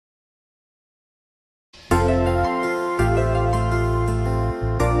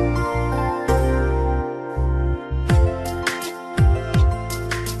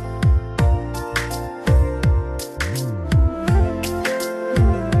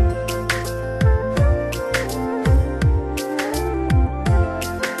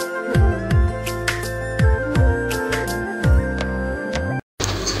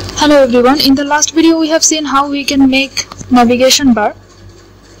Hello everyone, in the last video we have seen how we can make navigation bar,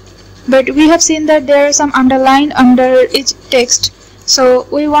 but we have seen that there is some underline under each text, so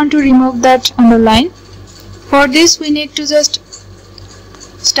we want to remove that underline. For this we need to just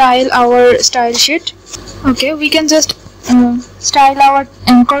style our style sheet. Okay, we can just style our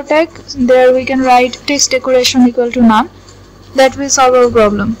anchor tag. There we can write text decoration equal to none. That will solve our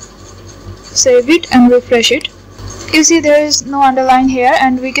problem. Save it and refresh it. You see there is no underline here,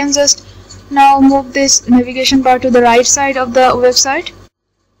 and we can just now move this navigation bar to the right side of the website.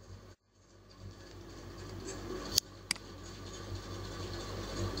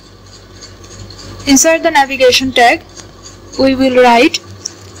 Inside the navigation tag we will write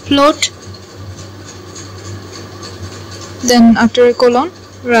float, then after a colon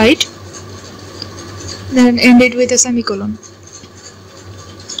write, then end it with a semicolon.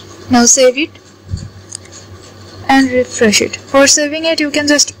 Now save it and refresh it. For saving it, you can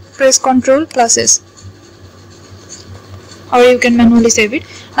just press Ctrl+S, or you can manually save it.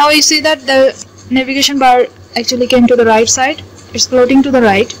 Now you see that the navigation bar actually came to the right side. It's floating to the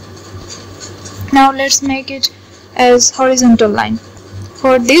right. Now let's make it as horizontal line.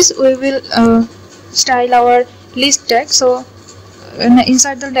 For this we will style our list tag. So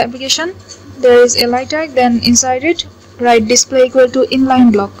inside the navigation there is a li tag, then inside it write display equal to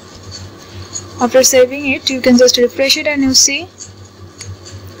inline block. After saving it, you can just refresh it and you see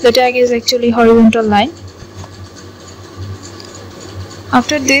the tag is actually horizontal line.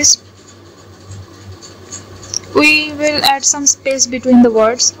 After this, we will add some space between the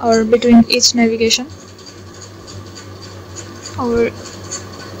words or between each navigation. Our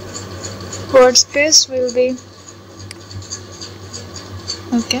word space will be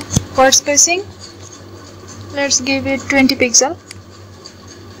okay. Word spacing, let's give it 20 pixel.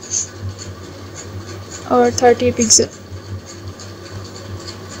 Or 30 pixel.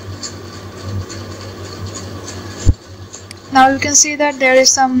 Now you can see that there is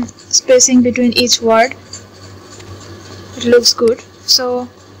some spacing between each word. It looks good. So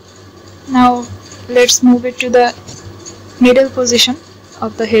now let's move it to the middle position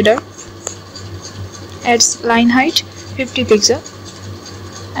of the header. Add line height 50 pixel,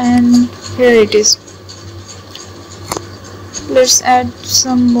 and here it is. Let's add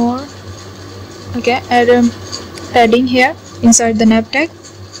some more. Okay, add a padding here inside the nav tag.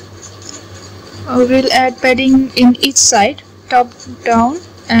 We will add padding in each side, top, down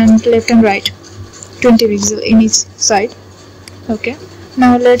and left and right, 20 pixel in each side. Okay,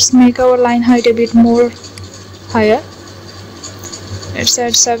 now let's make our line height a bit more higher. Let's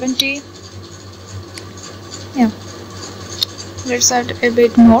add 70. Yeah, let's add a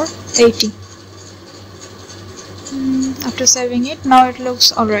bit more, 80. After saving it, now it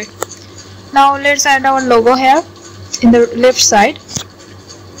looks alright. Now let's add our logo here in the left side.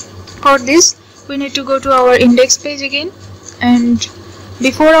 For this we need to go to our index page again, and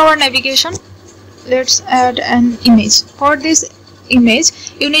before our navigation let's add an image. For this image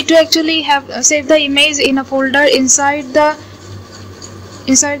you need to actually save the image in a folder inside the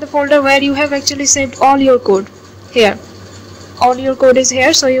folder where you have actually saved all your code. Here all your code is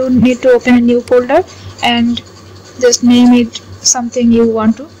here, so you need to open a new folder and just name it something you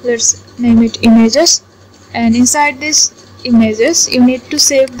want to. Let's name it images, and inside this images you need to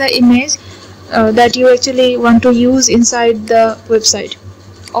save the image that you actually want to use inside the website.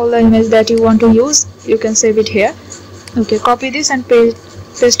 All the images that you want to use, you can save it here. Okay, copy this and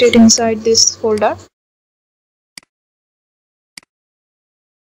paste it inside this folder.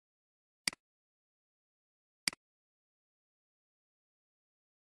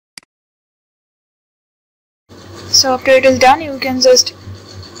 So after it is done, you can just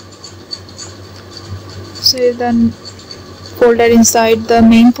save the folder inside the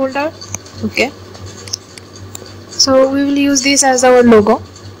main folder. Okay, so we will use this as our logo.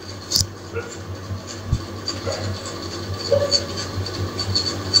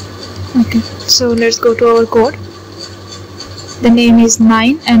 Okay, so let's go to our code. The name is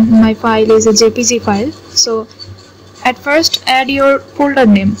 9 and my file is a JPG file. So at first add your folder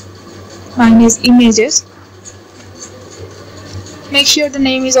name. Mine is images. Make sure the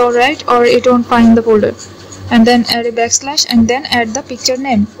name is alright or it won't find the folder, and then add a backslash and then add the picture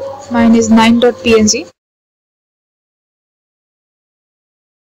name. Mine is 9.png.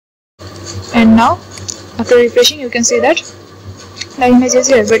 And now after refreshing you can see that the image is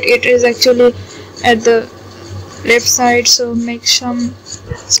here, but it is actually at the left side, so make some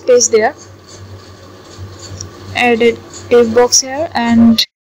space there. Add a div box here and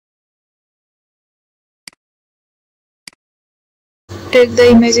take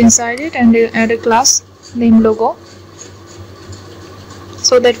the image inside it and add a class name logo.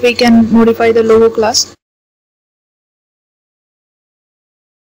 so that we can modify the logo class.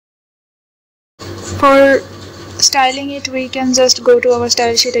 For styling it, we can just go to our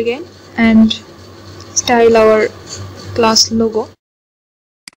style sheet again and style our class logo.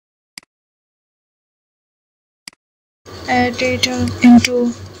 Add it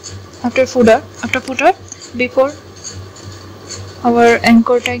into after footer before our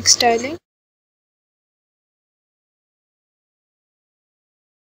anchor tag styling.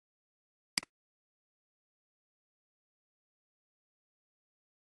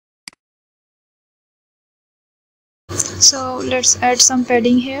 So let's add some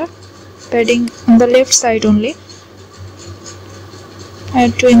padding here, padding on the left side only.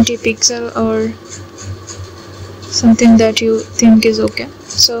 Add 20 pixel or something that you think is okay.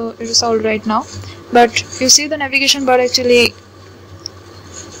 So it is all right now, but you see the navigation bar actually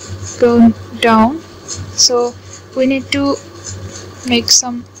go down, so we need to make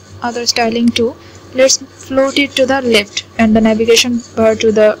some other styling too. Let's float it to the left and the navigation bar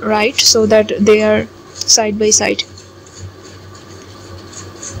to the right so that they are side by side.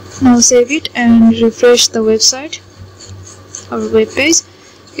 Now save it and refresh the website or web page.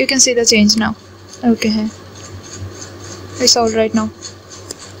 You can see the change now. Okay, it's all right now.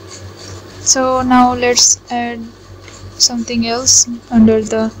 So now let's add something else under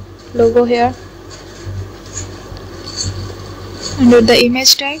the logo here. Under the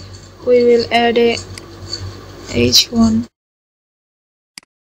image tag, we will add a h1.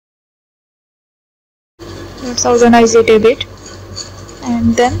 Let's organize it a bit,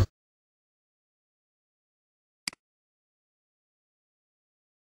 and then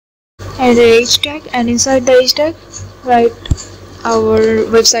add a h tag, and inside the h tag write our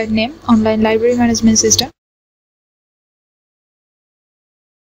website name, Online Library Management System.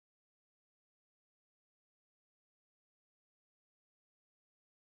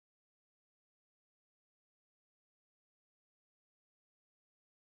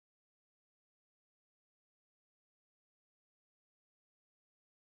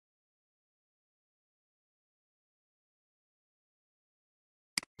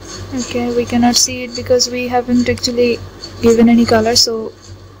 Okay, we cannot see it because we haven't actually given any color, so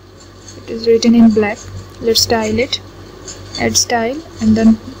it is written in black. Let's style it. Add style and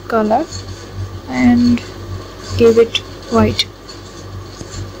then color and give it white.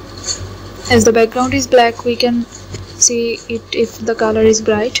 As the background is black, we can see it if the color is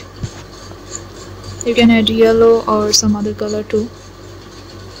bright. You can add yellow or some other color too.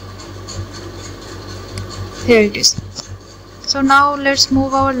 Here it is. So now let's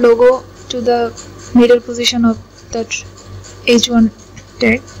move our logo to the middle position of that h1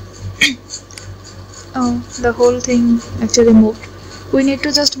 tag. Oh, the whole thing actually moved. We need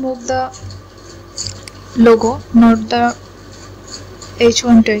to just move the logo, not the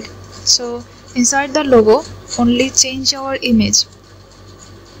h1 tag. So inside the logo, only change our image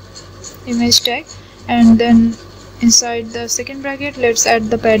tag, and then inside the second bracket, let's add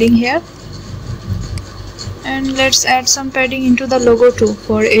the padding here. And let's add some padding into the logo too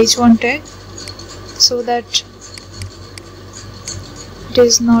for h1 tag, so that it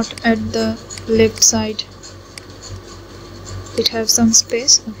is not at the left side, it has some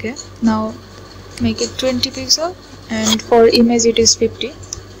space. Okay, now make it 20 pixel, and for image it is 50.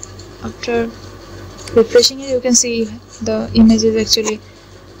 After refreshing it, you can see the image is actually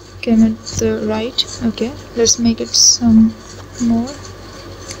came at the right. Okay, let's make it some more.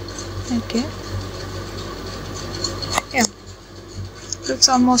 Okay, yeah, looks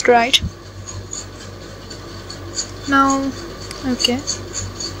almost right now. Okay,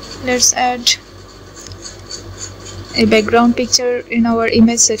 let's add a background picture in our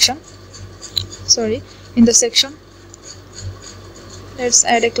image section, in the section. Let's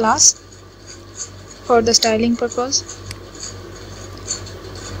add a class for the styling purpose.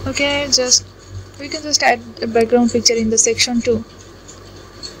 Okay, we can just add a background picture in the section too.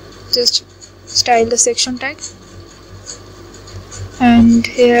 Just style the section tag, and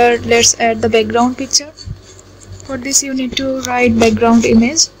here let's add the background picture. For this you need to write background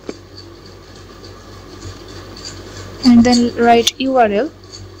image and then write URL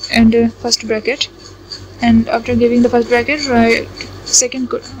and first bracket, and after giving the first bracket write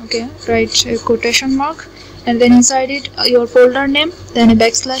write a quotation mark, and then inside it your folder name, then a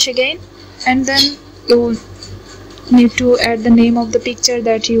backslash again, and then you need to add the name of the picture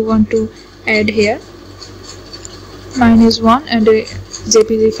that you want to add here. Mine is 1 and a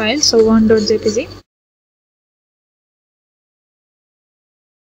JPG file, so 1.jpg.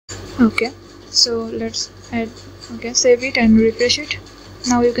 Okay, so let's add. Okay, save it and refresh it.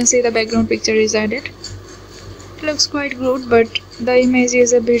 Now you can see the background picture is added. It looks quite good, but the image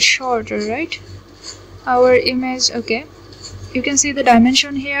is a bit shorter, right? Our image, okay, you can see the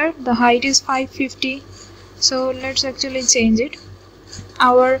dimension here. The height is 550, so let's actually change it.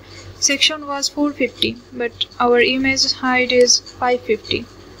 Our section was 450, but our image height is 550,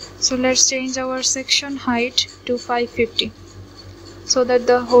 so let's change our section height to 550 so that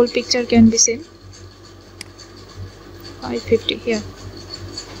the whole picture can be seen. 550 here,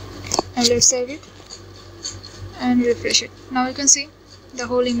 and let's save it and refresh it. Now you can see the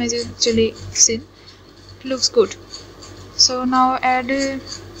whole image is actually seen. It looks good. So now add a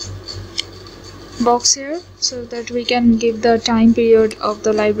box here so that we can give the time period of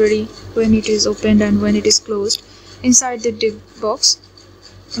the library, when it is opened and when it is closed, inside the div box.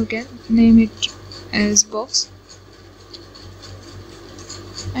 Okay, name it as box,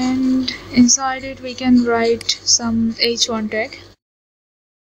 and inside it we can write some h1 tag.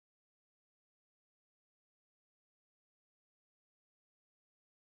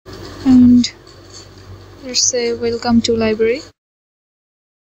 And let's say welcome to library.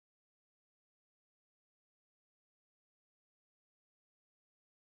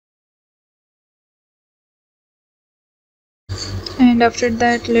 And after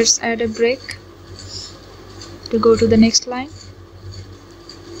that, let's add a break to go to the next line,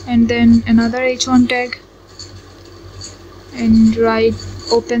 and then another h1 tag, and write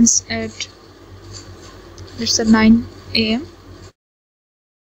opens at, let's say, 9 AM.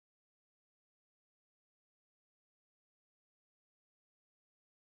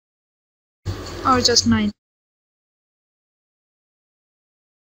 Or just 9.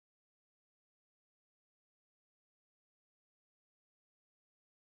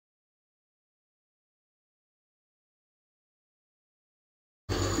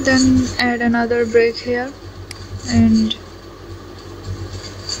 Then add another break here and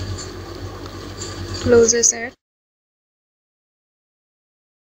closes at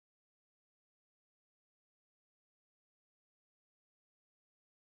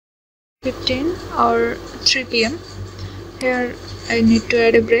 15 or 3 PM. Here I need to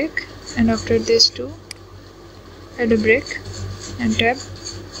add a break, and after this too add a break and tab.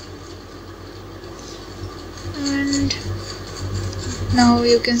 And now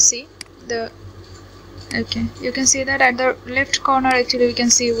you can see the, okay, you can see that at the left corner actually we can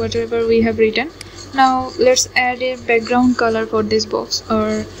see whatever we have written. Now let's add a background color for this box,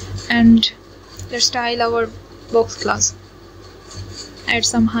 and let's style our box class. Add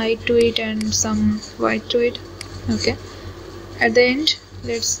some height to it and some white to it. Okay, at the end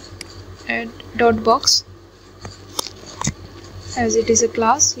let's add dot box. As it is a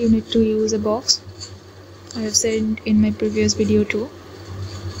class, you need to use a box. I have said in my previous video too.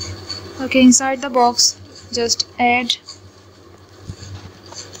 Okay, inside the box just add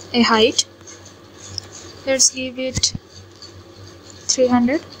a height. Let's give it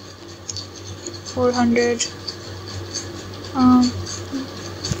 300, 400,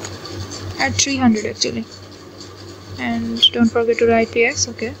 at 300 actually, and don't forget to write px.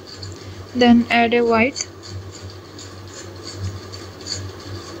 Okay, then add a width.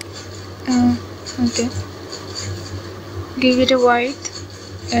 Okay, give it a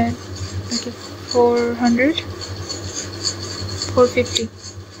width at, okay, 400, 450.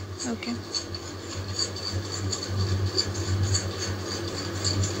 Okay,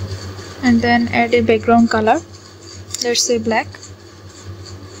 and then add a background color. Let's say black,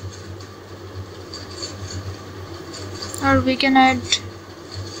 or we can add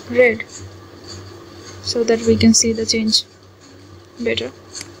red so that we can see the change better.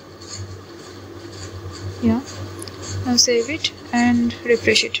 Yeah, now save it and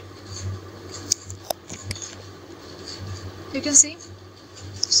refresh it. You can see.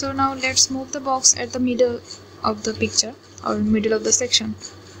 So now let's move the box at the middle of the picture or middle of the section.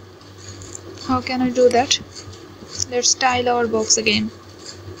 How can I do that? Let's style our box again.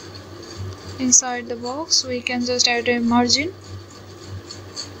 Inside the box we can just add a margin.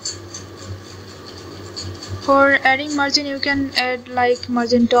 For adding margin you can add like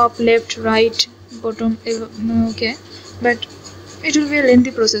margin top, left, right, bottom. Okay, but it will be a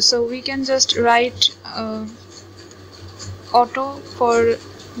lengthy process, so we can just write auto for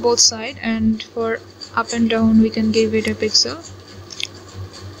both sides, and for up and down we can give it a pixel.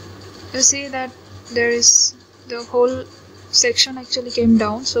 You see that there is the whole section actually came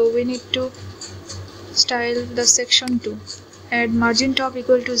down, so we need to style the section too. Add margin top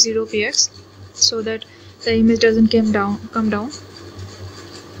equal to 0 px so that the image doesn't come down.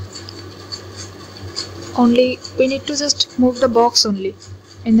 Only we need to just move the box only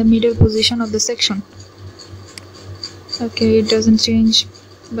in the middle position of the section. Okay, it doesn't change,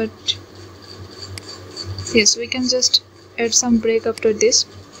 but yes, we can just add some break after this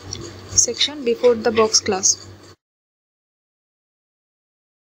section before the box class.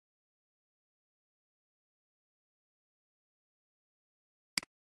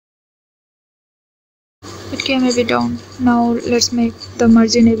 It came a bit down. Now let's make the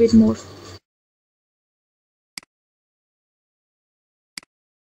margin a bit more.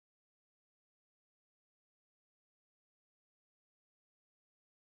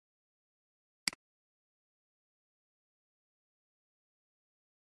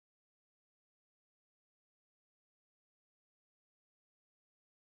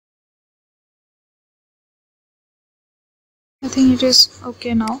 I think it is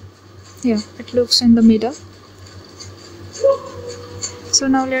okay now. Yeah, it looks in the middle. So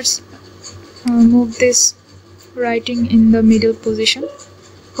now let's move this writing in the middle position.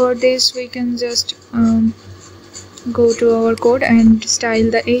 For this we can just go to our code and style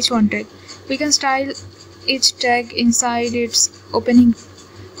the h1 tag. We can style each tag inside its opening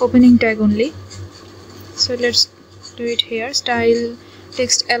tag only. So let's do it here. Style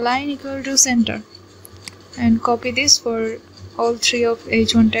text align equal to center, and copy this for all three of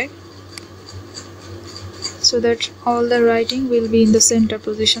h1 tag so that all the writing will be in the center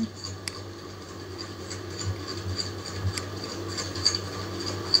position.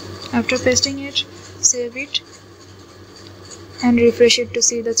 After pasting it, save it and refresh it to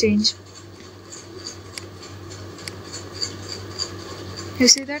see the change. You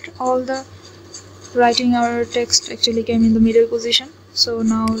see that all the writing or text actually came in the middle position. So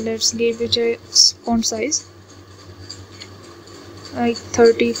now let's give it a font size like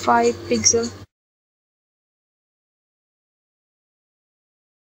 35 pixel.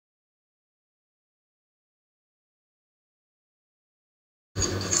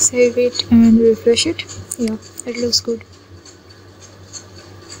 Save it and refresh it. Yeah, it looks good.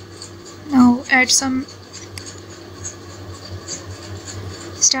 Now add some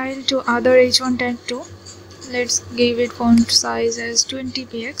style to other h1 tag too. Let's give it font size as 20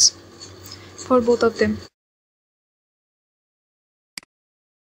 px for both of them.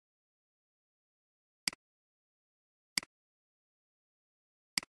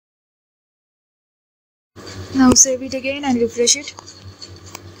 Now save it again and refresh it.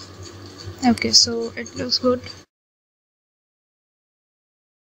 Okay, so it looks good.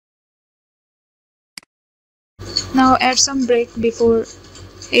 Now add some break before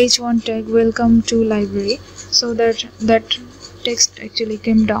h1 tag welcome to library so that text actually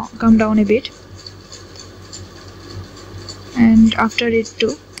come down a bit, and after it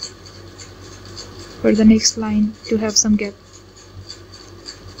too for the next line to have some gap.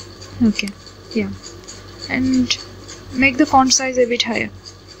 Okay, yeah, and make the font size a bit higher,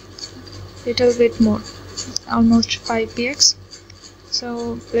 little bit more, almost 5 px.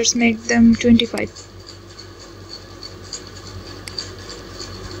 So let's make them 25.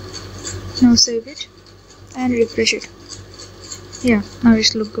 Now save it and refresh it. Yeah, now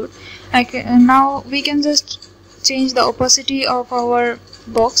it looks good. Now we can just change the opacity of our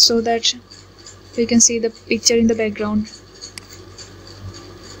box so that we can see the picture in the background.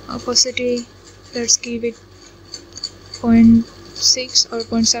 Opacity, let's give it 0.6 or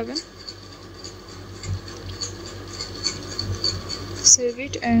 0.7. Save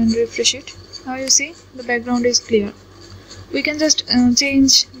it and refresh it. Now you see the background is clear. We can just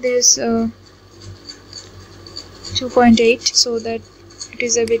change this to 0.8 so that it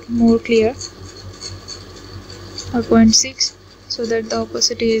is a bit more clear, or 0.6 so that the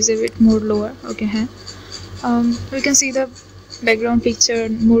opacity is a bit more lower. Okay, we can see the background picture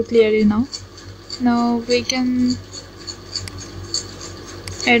more clearly now. Now we can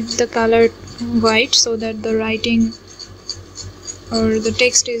add the color white so that the writing or the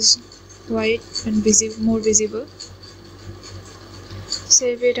text is white and more visible.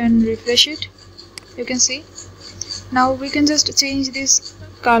 Save it and refresh it. You can see. Now we can just change this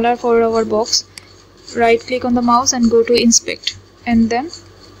color for our box. Right click on the mouse and go to inspect, and then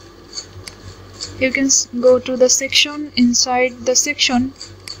you can go to the section. Inside the section,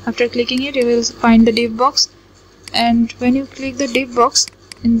 after clicking it, you will find the div box, and when you click the div box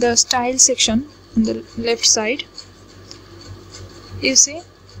in the style section on the left side, you see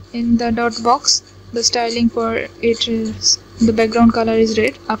in the dot box the styling for it is the background color is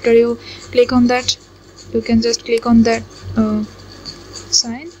red. After you click on that, you can just click on that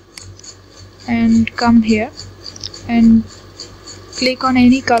sign and come here and click on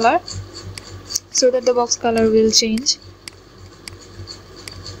any color so that the box color will change,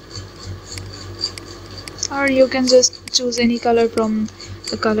 or you can just choose any color from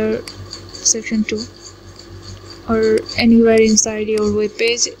the color section too, or anywhere inside your web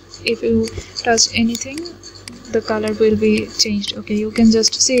page. If you touch anything, the color will be changed. Okay, you can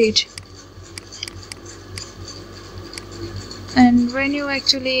just see it. And when you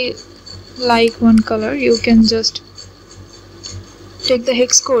actually like one color, you can just take the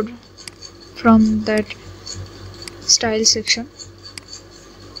hex code from that style section.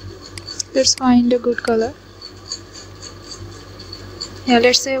 Let's find a good color. Yeah,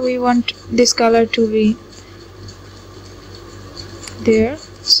 let's say we want this color to be there,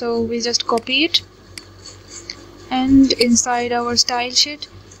 so we just copy it, and inside our style sheet,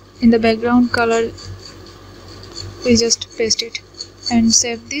 in the background color, we just paste it and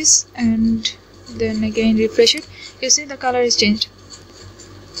save this, and then again refresh it. You see the color is changed.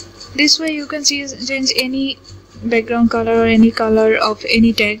 This way you can change any background color or any color of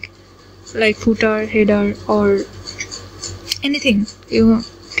any tag, like footer, header, or anything. You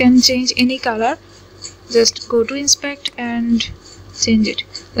can change any color. Just go to inspect and change it.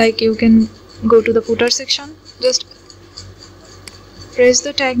 Like you can go to the footer section, just press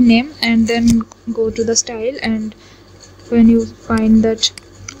the tag name and then go to the style, and when you find that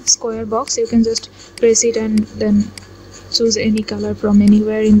square box, you can just press it and then choose any color from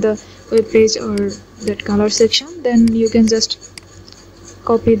anywhere in the web page or that color section. Then you can just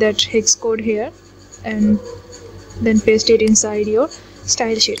copy that hex code here and then paste it inside your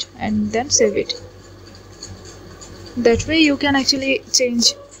style sheet and then save it. That way you can actually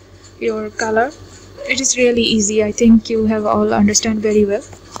change your color. It is really easy. I think you have all understand very well.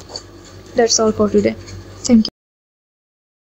 That's all for today.